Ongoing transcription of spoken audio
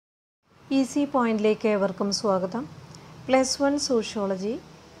Easy പോയിന്റിലേക്ക് ഏവർക്കും സ്വാഗതം. +1 sociology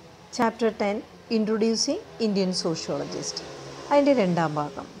chapter 10 introducing Indian sociologist. അതിൻ്റെ രണ്ടാം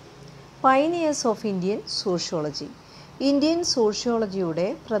ഭാഗം pioneers of Indian sociology. Indian സോഷ്യോളജിയുടെ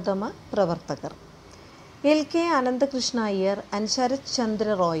പ്രഥമ പ്രവർത്തകർ L.k Anantha Iyar and Sarath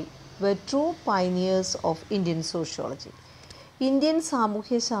Chandra Roy were true pioneers of Indian sociology. Indian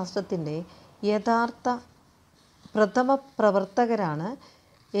സാമൂഹ്യശാസ്ത്രത്തിൻ്റെ യഥാർത്ഥ പ്രഥമ പ്രവർത്തകരാണ്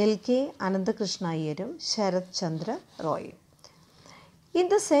L.k Anantha Iyar Sarath Chandra Roy. In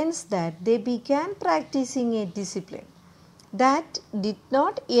the sense that they began practicing a discipline that did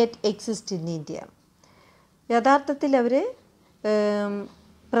not yet exist in India. യഥാർത്ഥത്തിൽ അവർ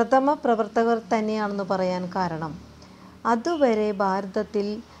പ്രഥമ പ്രവർത്തകർ തന്നെയാണെന്ന് പറയാൻ കാരണം അതുവരെ ഭാരതത്തിൽ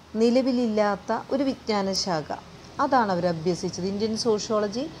നിലവിലില്ലാത്ത ഒരു വിജ്ഞാനശാഖ അതാണ് അവർ അഭ്യസിച്ചത്. ഇന്ത്യൻ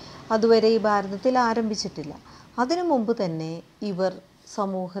സോഷ്യോളജി അതുവരെ ഈ ഭാരതത്തിൽ ആരംഭിച്ചിട്ടില്ല. അതിനു മുമ്പ് തന്നെ ഇവർ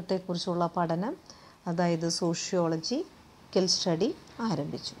സമൂഹത്തെക്കുറിച്ചുള്ള പഠനം, അതായത് സോഷ്യോളജിക്കൽ സ്റ്റഡി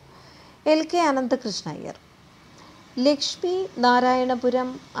ആരംഭിച്ചു. L.k Anantha Iyar. Lakshmi Narayanapuram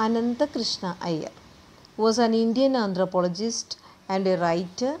Ananthakrishna Iyer was an Indian anthropologist and a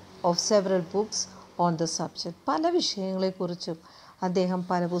writer of several books on the subject. പല വിഷയങ്ങളെക്കുറിച്ചും അദ്ദേഹം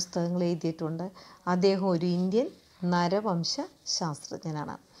പല പുസ്തകങ്ങൾ എഴുതിയിട്ടുണ്ട്. അദ്ദേഹം ഒരു ഇന്ത്യൻ നരവംശ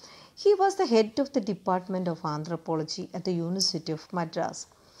ശാസ്ത്രജ്ഞനാണ്. He was the head of the Department of Anthropology at the University of Madras.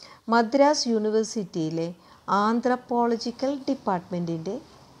 Madras യൂണിവേഴ്സിറ്റിയിലെ anthropological ഡിപ്പാർട്ട്മെൻറ്റിൻ്റെ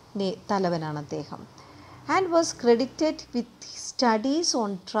തലവനാണ് അദ്ദേഹം. And was credited with studies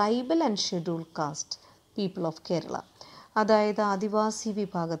on tribal and scheduled caste people of Kerala. അതായത് ആദിവാസി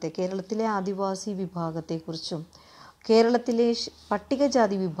വിഭാഗത്തെ, കേരളത്തിലെ ആദിവാസി വിഭാഗത്തെക്കുറിച്ചും കേരളത്തിലെ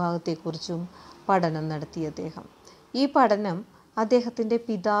പട്ടികജാതി വിഭാഗത്തെക്കുറിച്ചും പഠനം നടത്തിയ അദ്ദേഹം. ഈ പഠനം അദ്ദേഹത്തിൻ്റെ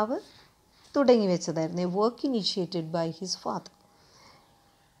പിതാവ് തുടങ്ങി വെച്ചതായിരുന്നു. A work initiated by his father.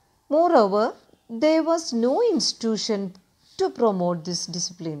 Moreover, there was no institution to promote this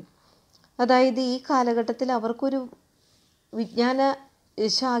discipline. അതായത് ഈ കാലഘട്ടത്തിൽ അവർക്കൊരു വിജ്ഞാന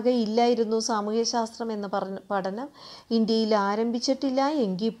ശാഖ ഇല്ലായിരുന്നു. സാമൂഹ്യശാസ്ത്രം എന്ന പഠനം ഇന്ത്യയിൽ ആരംഭിച്ചിട്ടില്ല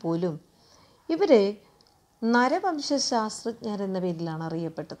എങ്കിൽ പോലും ഇവർ നരവംശാസ്ത്രജ്ഞർ എന്ന പേരിലാണ്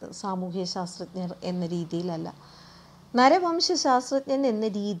അറിയപ്പെട്ടത്. സാമൂഹ്യശാസ്ത്രജ്ഞർ എന്ന രീതിയിലല്ല. നരവംശാസ്ത്രജ്ഞൻ എന്ന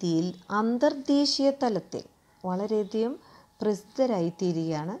രീതിയിൽ അന്തർദേശീയ തലത്തിൽ വളരെയധികം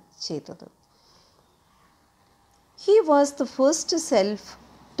പ്രസിദ്ധരായിത്തീരുകയാണ് ചെയ്തത്. He was the first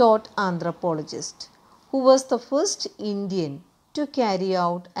self-taught anthropologist who was the first Indian to carry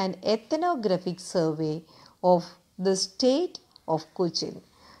out an ethnographic survey of the state of Cochin.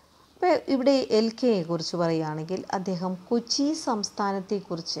 ഇപ്പോൾ ഇവിടെ L.k കുറിച്ച് പറയുകയാണെങ്കിൽ അദ്ദേഹം കൊച്ചി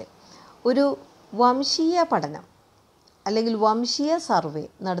സംസ്ഥാനത്തെക്കുറിച്ച് ഒരു വംശീയ പഠനം അല്ലെങ്കിൽ വംശീയ സർവേ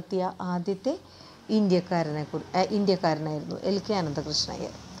നടത്തിയ ആദ്യത്തെ ഇന്ത്യക്കാരനായിരുന്നു L.k Anantha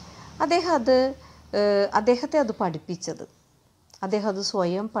Iyar. അദ്ദേഹത്തെ അത് പഠിപ്പിച്ചത്, അദ്ദേഹം അത്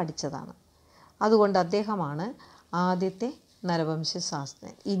സ്വയം പഠിച്ചതാണ്. അതുകൊണ്ട് അദ്ദേഹമാണ് ആദ്യത്തെ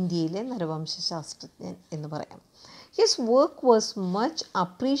നരവംശാസ്ത്രജ്ഞൻ, ഇന്ത്യയിലെ നരവംശാസ്ത്രജ്ഞൻ എന്ന് പറയാം. His work was much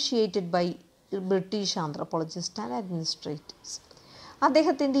appreciated by British anthropologist and administrators.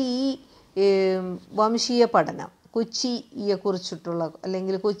 അദ്ദേഹത്തിൻ്റെ ഈ വംശീയ പഠനം, കൊച്ചിയെക്കുറിച്ചിട്ടുള്ള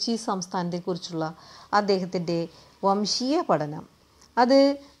അല്ലെങ്കിൽ കൊച്ചി സംസ്ഥാനത്തെക്കുറിച്ചുള്ള അദ്ദേഹത്തിൻ്റെ വംശീയ പഠനം അത്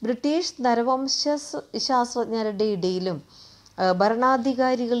ബ്രിട്ടീഷ് നരവംശാസ്ത്രജ്ഞരുടെ ഇടയിലും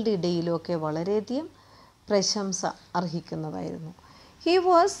ഭരണാധികാരികളുടെ ഇടയിലുമൊക്കെ വളരെയധികം പ്രശംസ അർഹിക്കുന്നതായിരുന്നു. He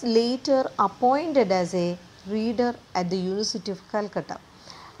was later appointed as A reader at the university of Calcutta.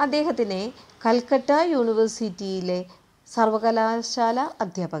 അദ്ദേഹത്തിനെ കൽക്കട്ട യൂണിവേഴ്സിറ്റിയിലെ സർവകലാശാല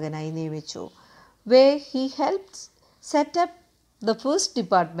അധ്യാപകനായി നിയമിച്ചു. where he helped set up the first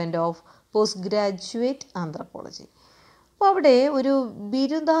department of postgraduate anthropology. അപ്പോൾ അവിടെ ഒരു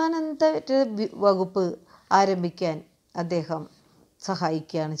ബിരുദാനന്തര വകുപ്പ് ആരംഭിക്കാൻ അദ്ദേഹം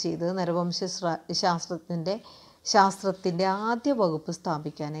സഹായിക്കുകയാണ് ചെയ്തത്. ശാസ്ത്രത്തിൻ്റെ ആദ്യ വകുപ്പ്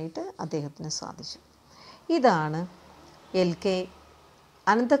സ്ഥാപിക്കാനായിട്ട് അദ്ദേഹത്തിന് സാധിച്ചു. ഇതാണ് L.k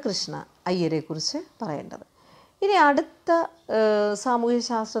Anantha അയ്യരെക്കുറിച്ച് പറയേണ്ടത്. ഇനി അടുത്ത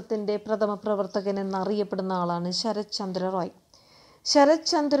സാമൂഹ്യശാസ്ത്രത്തിൻ്റെ പ്രഥമ പ്രവർത്തകൻ എന്നറിയപ്പെടുന്ന ആളാണ് Sarath Chandra Roy. Sarath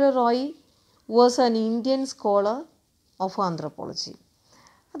Chandra Roy was an Indian scholar of anthropology.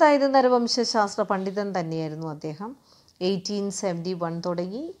 അതായത് നരവംശാസ്ത്ര പണ്ഡിതൻ തന്നെയായിരുന്നു അദ്ദേഹം. 1871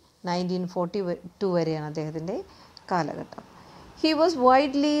 തുടങ്ങി 1942 വരെയാണ് അദ്ദേഹത്തിൻ്റെ കാലഘട്ടം. He was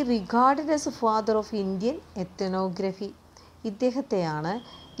widely regarded as A father of Indian ethnography. ഇദ്ദേഹത്തെയാണ്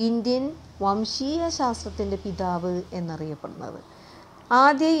Indian വംശീയ ശാസ്ത്രത്തിൻ്റെ പിതാവ് എന്നറിയപ്പെടുന്നത്,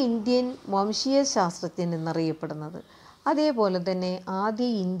 ആദ്യ ഇന്ത്യൻ വംശീയ ശാസ്ത്രജ്ഞൻ എന്നറിയപ്പെടുന്നത്, അതേപോലെ തന്നെ ആദ്യ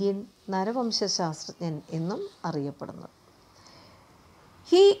ഇന്ത്യൻ നരവംശാസ്ത്രജ്ഞൻ എന്നും അറിയപ്പെടുന്നത്.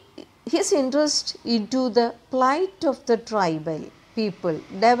 his interest into the plight of the tribal people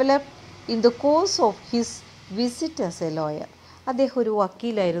developed in the course of his visit as a lawyer. അദ്ദേഹം ഒരു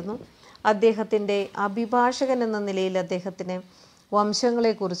വക്കീലായിരുന്നു. അദ്ദേഹത്തിൻ്റെ അഭിഭാഷകൻ എന്ന നിലയിൽ അദ്ദേഹത്തിന്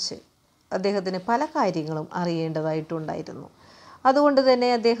വംശങ്ങളെക്കുറിച്ച് അദ്ദേഹത്തിന് പല കാര്യങ്ങളും അറിയേണ്ടതായിട്ടുണ്ടായിരുന്നു. അതുകൊണ്ട് തന്നെ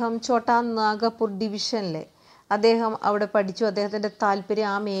അദ്ദേഹം ഛോട്ടാ നാഗപൂർ ഡിവിഷനിലെ അദ്ദേഹം അവിടെ പഠിച്ചു. അദ്ദേഹത്തിൻ്റെ താല്പര്യം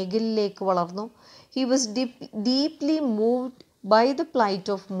ആ മേഖലയിലേക്ക് വളർന്നു. He was deeply moved by the plight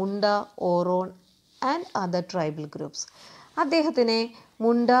of Munda, Oron and other tribal groups. അദ്ദേഹത്തിനെ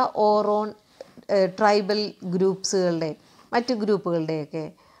മുണ്ട, ഓറോൺ ട്രൈബൽ ഗ്രൂപ്പ്സുകളുടെ മറ്റ് ഗ്രൂപ്പുകളുടെയൊക്കെ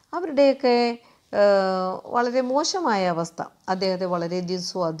അവരുടെയൊക്കെ വളരെ മോശമായ അവസ്ഥ അദ്ദേഹത്തെ വളരെയധികം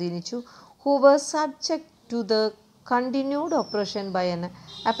സ്വാധീനിച്ചു. Who were subject to the continued operation by N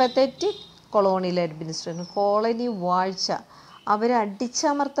അപ്പത്തറ്റിക് colonial administration. Colony വാഴ്ച അവരെ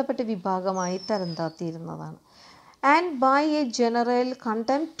അടിച്ചമർത്തപ്പെട്ട വിഭാഗമായി തരം താത്തിയിരുന്നതാണ്. And by a general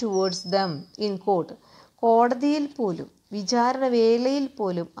contempt towards them in court. കോടതിയിൽ പോലും വിചാരണ വേളയിൽ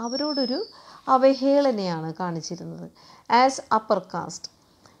പോലും അവരോടൊരു അവഹേളനയാണ് കാണിച്ചിരുന്നത്. As upper cast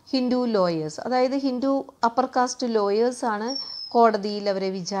Hindu lawyers, അതായത് ഹിന്ദു അപ്പർ കാസ്റ്റ് ലോയേഴ്സാണ് കോടതിയിൽ അവരെ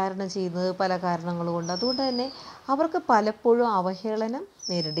വിചാരണ ചെയ്യുന്നത് പല കാരണങ്ങൾ കൊണ്ട്. അതുകൊണ്ട് തന്നെ അവർക്ക് പലപ്പോഴും അവഹേളനം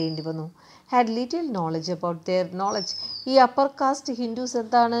നേരിടേണ്ടി വന്നു. Had little knowledge about their knowledge. ഈ അപ്പർ കാസ്റ്റ് ഹിന്ദുസ്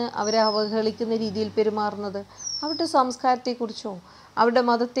എന്താണ് അവരെ അവഹേളിക്കുന്ന രീതിയിൽ പെരുമാറുന്നത്? അവരുടെ സംസ്കാരത്തെക്കുറിച്ചോ അവരുടെ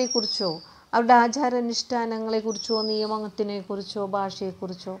മതത്തെക്കുറിച്ചോ അവരുടെ ആചാരാനുഷ്ഠാനങ്ങളെക്കുറിച്ചോ നിയമത്തിനെക്കുറിച്ചോ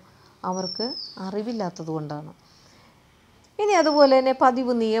ഭാഷയെക്കുറിച്ചോ അവർക്ക് അറിവില്ലാത്തത് കൊണ്ടാണ്. ഇനി അതുപോലെ തന്നെ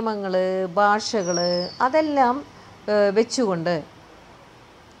പതിവ് നിയമങ്ങൾ, ഭാഷകൾ അതെല്ലാം വെച്ചുകൊണ്ട്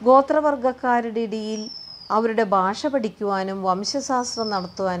ഗോത്രവർഗക്കാരുടെ ഇടയിൽ അവരുടെ ഭാഷ പഠിക്കുവാനും വംശശാസ്ത്രം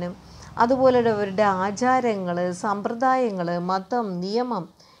നടത്തുവാനും അതുപോലെ അവരുടെ ആചാരങ്ങൾ, സമ്പ്രദായങ്ങൾ, മതം, നിയമം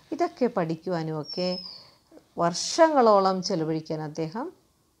ഇതൊക്കെ പഠിക്കുവാനുമൊക്കെ വർഷങ്ങളോളം ചെലവഴിക്കാൻ അദ്ദേഹം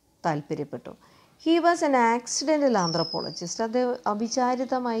താല്പര്യപ്പെട്ടു. He was an accidental anthropologist. അദ്ദേഹം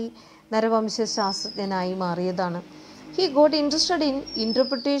അവിചാരിതമായി നരവംശാസ്ത്രജ്ഞനായി മാറിയതാണ്. He got interested in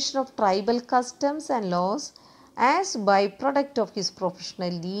interpretation of tribal customs and loss as by product of his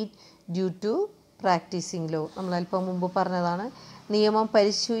professional lead due to practising law. നമ്മൾ അല്പം മുമ്പ് പറഞ്ഞതാണ്. നിയമം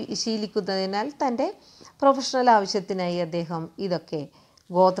പരിശീലിക്കുന്നതിനാൽ തൻ്റെ പ്രൊഫഷണൽ ആവശ്യത്തിനായി അദ്ദേഹം ഇതൊക്കെ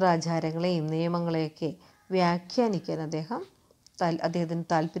ഗോത്രാചാരങ്ങളെയും നിയമങ്ങളെയൊക്കെ വ്യാഖ്യാനിക്കാൻ അദ്ദേഹത്തിന്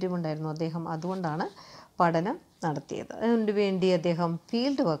താല്പര്യമുണ്ടായിരുന്നു. അദ്ദേഹം അതുകൊണ്ടാണ് പഠനം നടത്തിയത്. അതിനു വേണ്ടി അദ്ദേഹം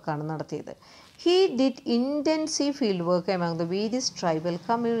ഫീൽഡ് വർക്കാണ് നടത്തിയത്. He did intensive field work among the various tribal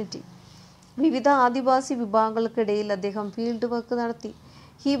community. വിവിധ ആദിവാസി വിഭാഗങ്ങൾക്കിടയിൽ അദ്ദേഹം ഫീൽഡ് വർക്ക് നടത്തി.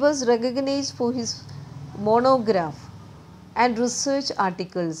 He was recognised for his monograph and research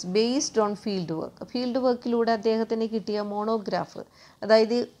articles based on field work. Field വർക്കിലൂടെ അദ്ദേഹത്തിന് കിട്ടിയ മോണോഗ്രാഫ്,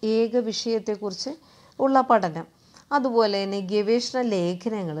 അതായത് ഏക വിഷയത്തെക്കുറിച്ച് ഉള്ള പഠനം, അതുപോലെ തന്നെ ഗവേഷണ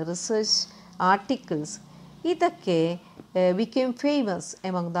ലേഖനങ്ങൾ, റിസർച്ച് ആർട്ടിക്കിൾസ്, ഇതൊക്കെ became famous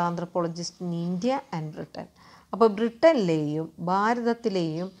among the anthropologists in India and Britain. അപ്പോൾ ബ്രിട്ടനിലെയും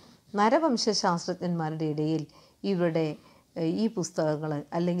ഭാരതത്തിലെയും നരവംശാസ്ത്രജ്ഞന്മാരുടെ ഇടയിൽ ഇവരുടെ ഈ പുസ്തകങ്ങൾ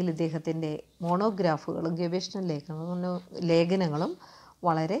അല്ലെങ്കിൽ ഇദ്ദേഹത്തിൻ്റെ മോണോഗ്രാഫുകളും ഗവേഷണ ലേഖനങ്ങളും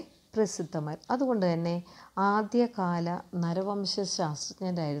വളരെ പ്രസിദ്ധമായി. അതുകൊണ്ട് തന്നെ ആദ്യകാല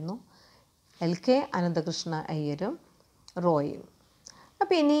നരവംശാസ്ത്രജ്ഞരായിരുന്നു L.k അനന്തകൃഷ്ണ അയ്യരും റോയും.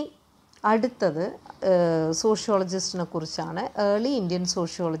 അപ്പോൾ ഇനി അടുത്തത് സോഷ്യോളജിസ്റ്റിനെ കുറിച്ചാണ്. Early Indian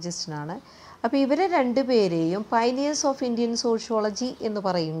സോഷ്യോളജിസ്റ്റിനാണ്. അപ്പോൾ ഇവരെ രണ്ടുപേരെയും പൈനിയേഴ്സ് ഓഫ് ഇന്ത്യൻ സോഷ്യോളജി എന്ന്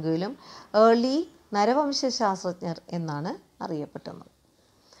പറയുമെങ്കിലും ഏർലി നരവംശാസ്ത്രജ്ഞർ എന്നാണ് അറിയപ്പെടുന്നത്.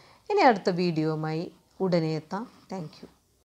 ഇനി അടുത്ത വീഡിയോയുമായി ഉടനെ എത്താം. Thank you.